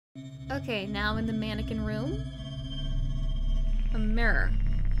Okay, now in the mannequin room. A mirror.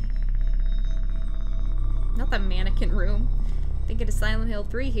 Not the mannequin room. Thinking of Silent Hill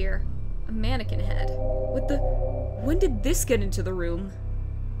 3 here. A mannequin head. What the... When did this get into the room?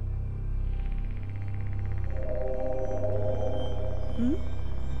 Hmm?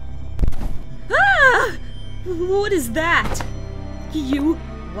 Ah! What is that? You?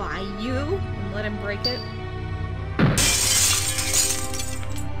 Why you? And let him break it.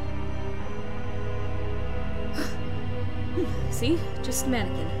 See? Just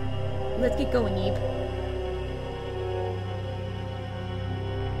mannequin. Let's get going, Eve.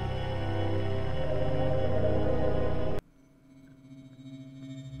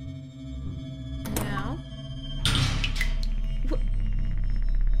 Now.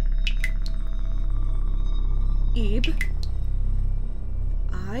 Eve?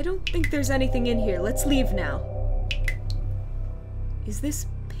 I don't think there's anything in here. Let's leave now. Is this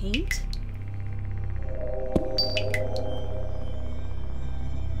paint?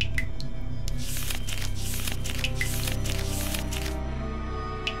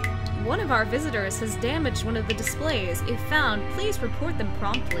 One of our visitors has damaged one of the displays. If found, please report them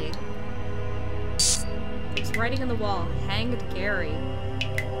promptly. There's writing on the wall. Hanged Garry.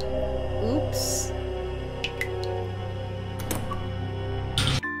 Oops.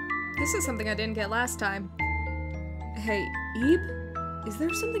 This is something I didn't get last time. Hey, Ebe? Is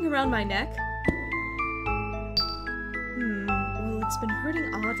there something around my neck? Well, it's been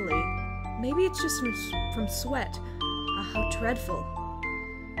hurting oddly. Maybe it's just from sweat. How dreadful.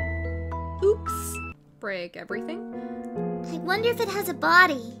 Oops. Break everything? I wonder if it has a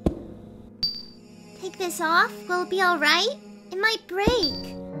body. Take this off? Will it be alright? It might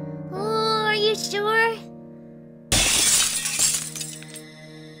break. Oh, are you sure?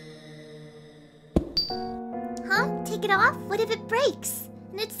 Huh? Take it off? What if it breaks?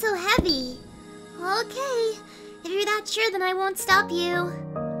 And it's so heavy. Okay. If you're that sure, then I won't stop you.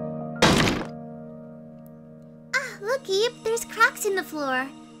 Ah, look, Eve. There's cracks in the floor.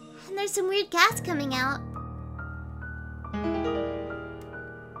 And there's some weird gas coming out.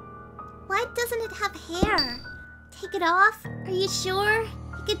 Why doesn't it have hair? Take it off? Are you sure?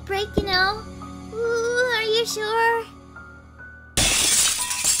 It could break, you know? Ooh, are you sure?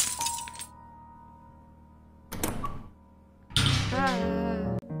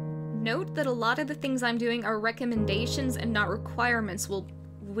 Note that a lot of the things I'm doing are recommendations and not requirements,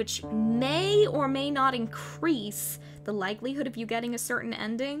 which may or may not increase the likelihood of you getting a certain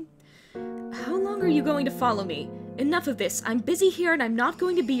ending. How long are you going to follow me? Enough of this. I'm busy here and I'm not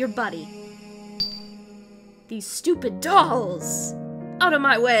going to be your buddy. These stupid dolls! Out of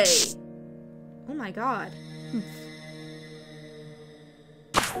my way! Oh my god.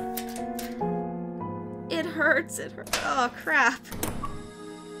 It hurts, it hurts. Oh crap.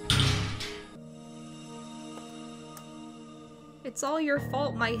 It's all your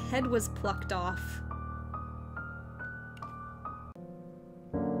fault my head was plucked off.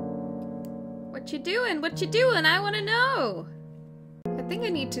 What you doing? What you doing? I want to know! I think I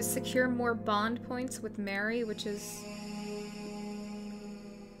need to secure more bond points with Mary, which is...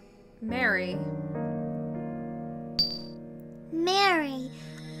 Mary. Mary.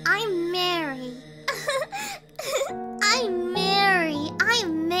 I'm Mary. I'm Mary.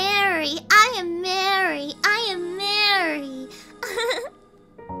 I'm Mary. I am Mary. I am Mary.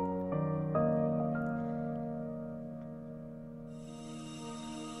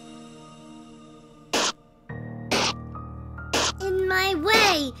 In my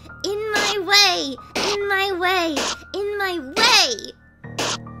way. In my way. In my way. In my way.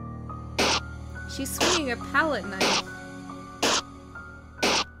 She's swinging a palette knife.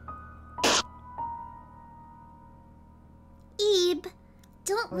 Ebe,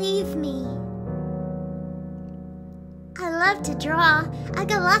 don't leave me. I love to draw. I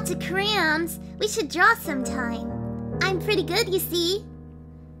got lots of crayons. We should draw sometime. I'm pretty good, you see.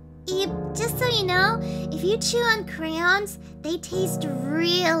 Ebe, just so you know, if you chew on crayons, they taste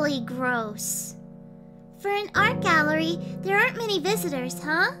really gross. For an art gallery, there aren't many visitors,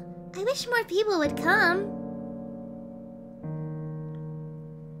 huh? I wish more people would come.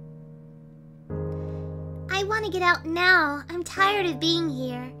 I want to get out now. I'm tired of being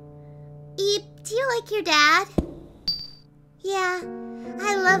here. Ebe, do you like your dad? Yeah,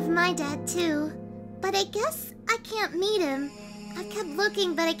 I love my dad too. But I guess I can't meet him. I've kept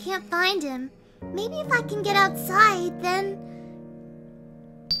looking, but I can't find him. Maybe if I can get outside, then...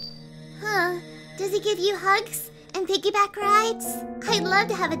 Huh, does he give you hugs and piggyback rides? I'd love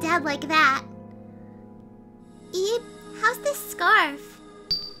to have a dad like that. Ebe, how's this scarf?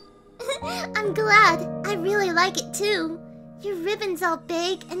 I'm glad. I really like it too. Your ribbon's all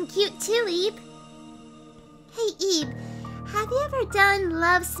big and cute too, Ebe. Hey, Ebe, have you ever done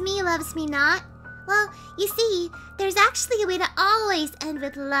loves me not? Well, you see, there's actually a way to always end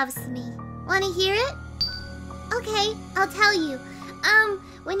with loves me. Wanna hear it? Okay, I'll tell you.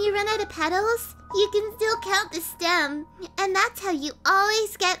 When you run out of petals, you can still count the stem, and that's how you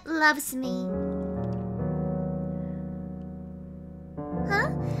always get loves me. Huh?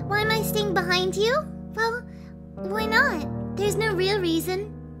 Why am I staying behind you? Well, why not? There's no real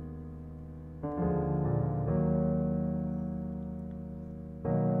reason.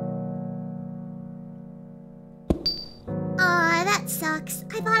 Aw, that sucks.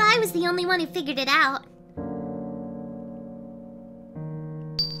 I thought I was the only one who figured it out.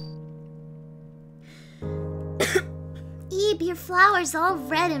 Ebe, your flower's all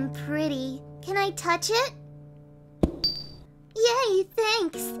red and pretty. Can I touch it? Yay,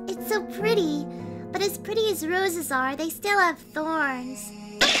 thanks. It's so pretty. But as pretty as roses are, they still have thorns.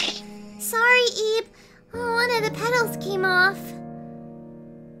 Sorry, Ebe. One of the petals came off.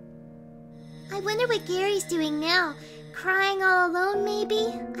 I wonder what Garry's doing now. Crying all alone, maybe?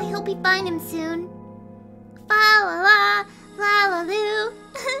 I hope we find him soon. Fa-la-la, la-la-loo.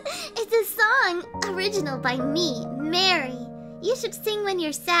 It's a song original by me, Mary. You should sing when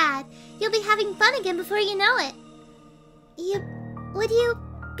you're sad. You'll be having fun again before you know it. Would you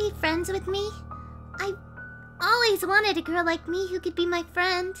be friends with me? I always wanted a girl like me who could be my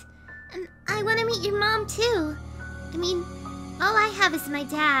friend. And I want to meet your mom, too. I mean, all I have is my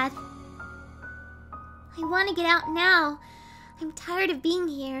dad. I want to get out now. I'm tired of being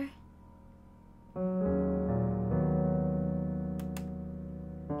here.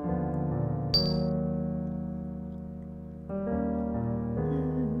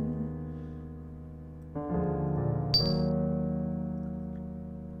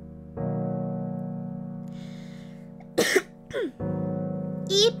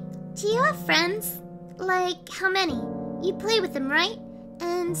 Ebe, do you have friends? Like, how many? You play with them, right?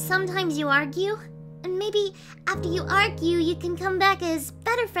 And sometimes you argue? And maybe after you argue, you can come back as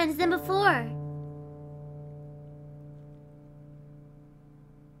better friends than before.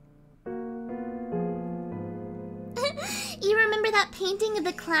 You remember that painting of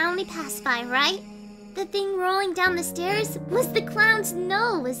the clown we passed by, right? The thing rolling down the stairs was the clown's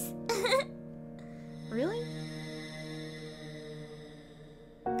nose. Really?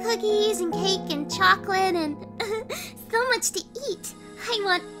 Cookies and cake and chocolate and so much to eat. I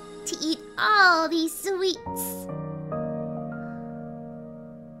want to eat all these sweets.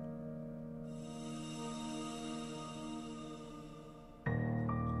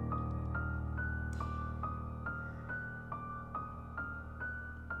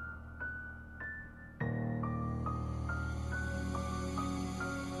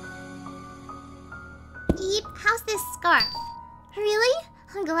 Ebe, how's this scarf? Really?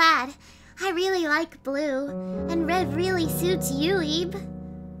 I'm glad. I really like blue, and red really suits you, Ebe.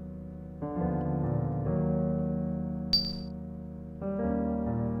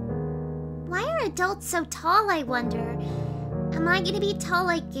 Why are adults so tall, I wonder? Am I gonna be tall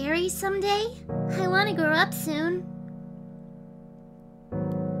like Garry someday? I want to grow up soon.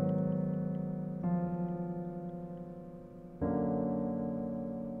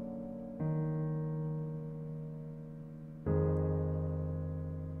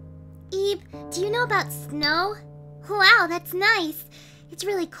 Ebe, do you know about snow? Wow, that's nice. It's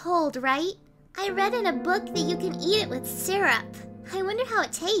really cold, right? I read in a book that you can eat it with syrup. I wonder how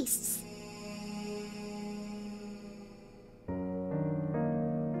it tastes.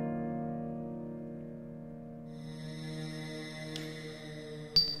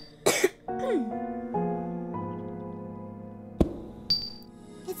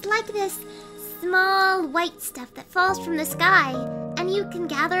 It's like this small white stuff that falls from the sky, and you can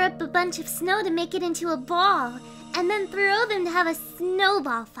gather up a bunch of snow to make it into a ball, and then throw them to have a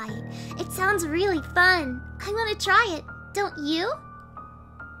snowball fight. It sounds really fun. I want to try it. Don't you?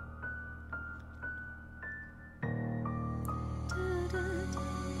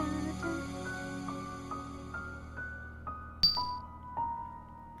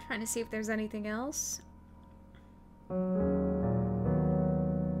 Trying to see if there's anything else.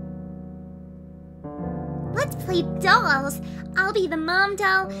 Let's play dolls. I'll be the mom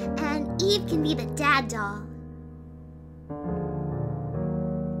doll, and Ebe can be the dad doll.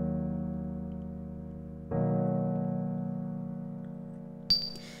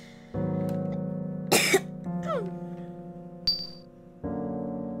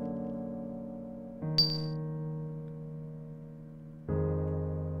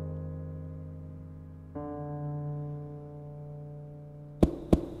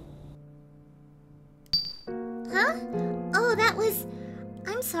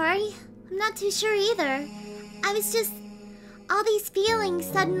 sorry. I'm not too sure either. I was just... all these feelings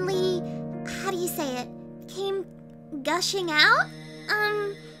suddenly... how do you say it? Came gushing out?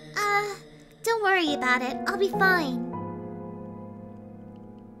 Don't worry about it. I'll be fine.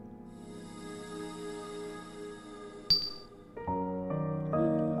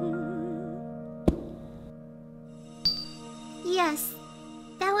 Yes,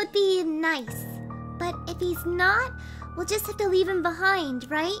 that would be nice. But if he's not, we'll just have to leave him behind,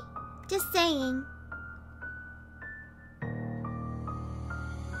 right? Just saying.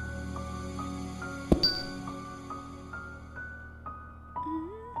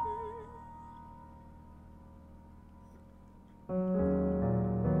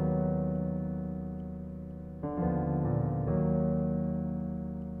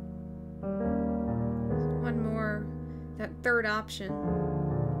 One more. That third option.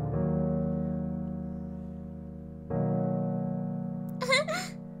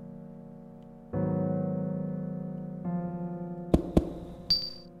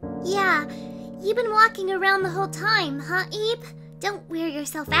 Yeah, you've been walking around the whole time, huh, Eve? Don't wear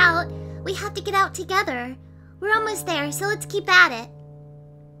yourself out. We have to get out together. We're almost there, so let's keep at it.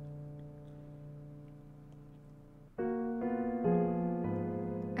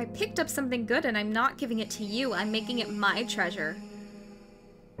 I picked up something good and I'm not giving it to you. I'm making it my treasure.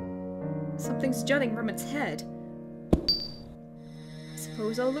 Something's jutting from its head.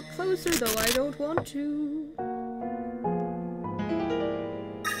 Suppose I'll look closer, though I don't want to.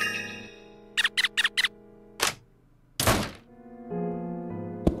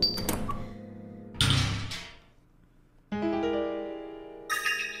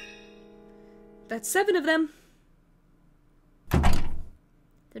 That's 7 of them.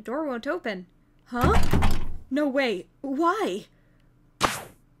 The door won't open. Huh? No way. Why?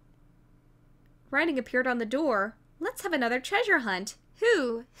 Writing appeared on the door. Let's have another treasure hunt.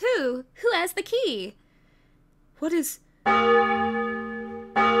 Who has the key? What is...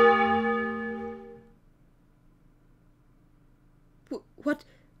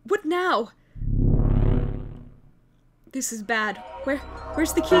 What now? This is bad.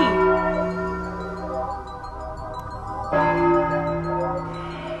 Where's the key?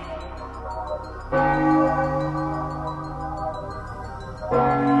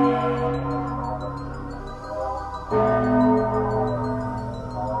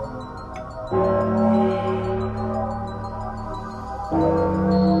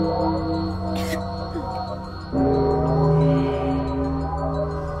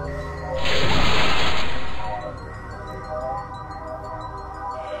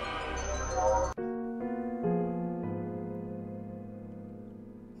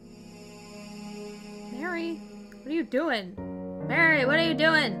 Mary, what are you doing? Mary, what are you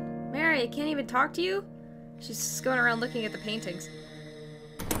doing? Mary, I can't even talk to you? She's just going around looking at the paintings.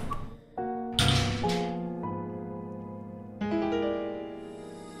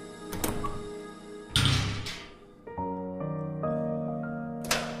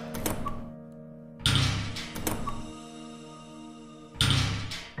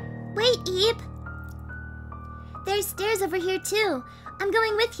 Wait, Eve! There's stairs over here too. I'm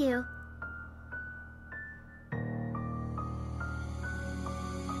going with you.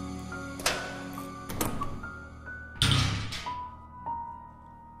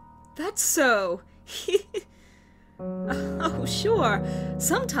 That's so. Oh, sure.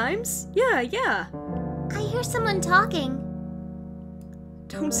 Sometimes. Yeah. I hear someone talking.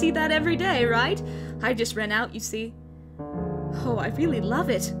 Don't see that every day, right? I just ran out, you see. Oh, I really love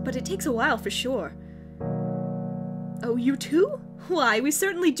it, but it takes a while for sure. Oh, you too? Why, we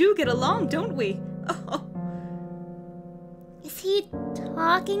certainly do get along, don't we? Oh. Is he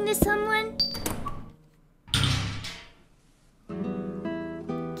talking to someone?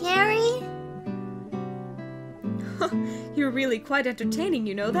 Garry? You're really quite entertaining,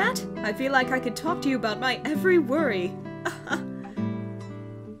 you know that? I feel like I could talk to you about my every worry. Huh,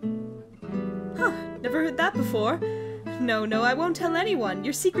 never heard that before. No, I won't tell anyone.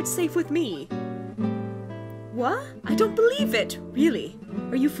 Your secret's safe with me. What? I don't believe it. Really?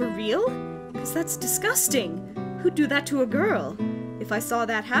 Are you for real? 'Cause that's disgusting. Who'd do that to a girl? If I saw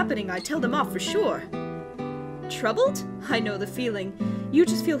that happening, I'd tell them off for sure. Troubled? I know the feeling. You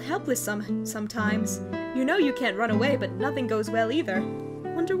just feel helpless sometimes. You know you can't run away, but nothing goes well either.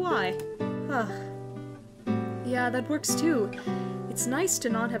 Wonder why. Yeah, that works too. It's nice to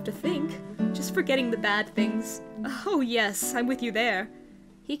not have to think. Just forgetting the bad things. Oh yes, I'm with you there.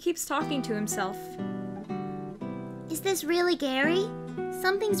 He keeps talking to himself. Is this really Garry?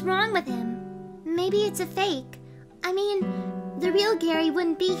 Something's wrong with him. Maybe it's a fake. I mean, the real Garry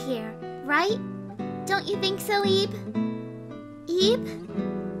wouldn't be here, right? Don't you think so, Eve? Eve?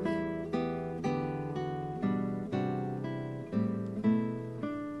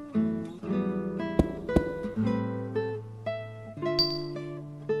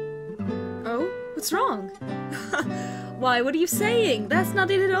 What's wrong? Why, what are you saying? That's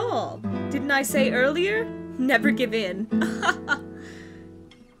not it at all. Didn't I say earlier? Never give in.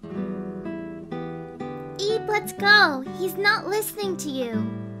 Eve, let's go. He's not listening to you.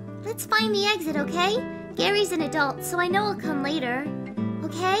 Let's find the exit, okay? Gary's an adult, so I know he'll come later.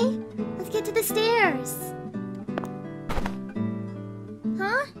 Okay? Let's get to the stairs.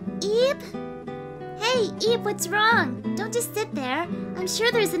 Huh? Eve? Hey, Eve, what's wrong? Don't just sit there. I'm sure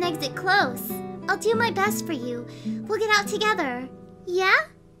there's an exit close. I'll do my best for you. We'll get out together. Yeah?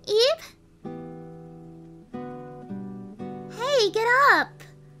 Eve? Hey, get up!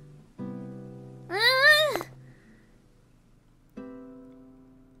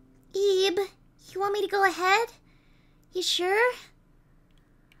 Eve, you want me to go ahead? You sure?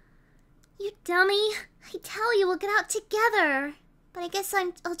 You dummy. I tell you, we'll get out together. But I guess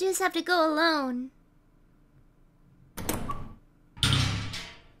I'll just have to go alone.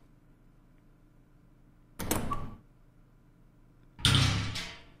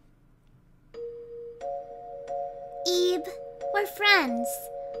 Eve, we're friends.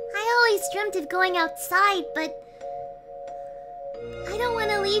 I always dreamt of going outside, but I don't want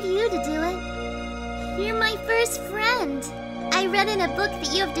to leave you to do it. You're my first friend. I read in a book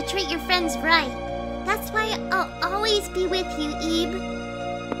that you have to treat your friends right. That's why I'll always be with you, Eve.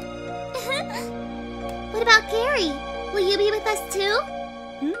 What about Garry? Will you be with us too?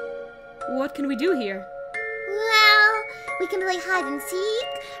 What can we do here? Well, we can play hide and seek,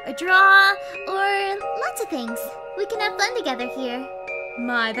 or draw, or lots of things. We can have fun together here.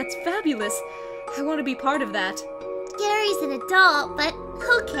 My, that's fabulous. I want to be part of that. Gary's an adult, but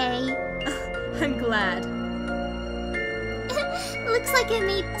okay. I'm glad. Looks like I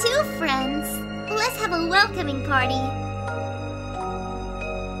made 2 friends. Let's have a welcoming party.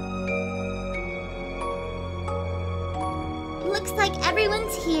 Looks like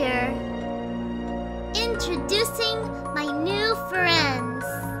everyone's here. Introducing my new friends.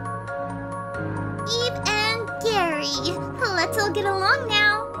 Eve and Garry. Let's all get along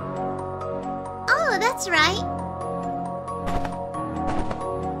now. Oh, that's right.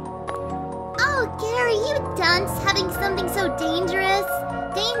 Oh, Garry, you dunce, having something so dangerous.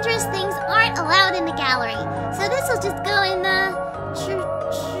 Dangerous things aren't allowed in the gallery, so this will just go in the...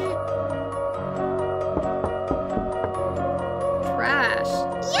 Trash.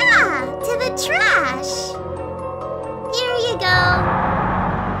 Yeah, to the trash. Here you go.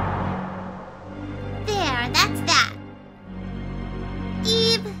 There, that's that.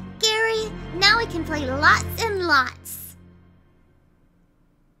 Eve, Garry, now we can play lots and lots.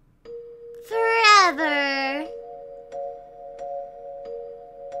 Forever.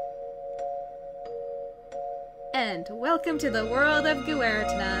 And welcome to the World of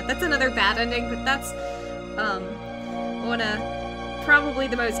Guertena. That's another bad ending, but that's, probably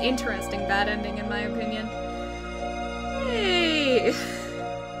the most interesting bad ending in my opinion. Hey!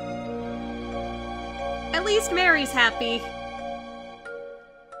 At least Mary's happy.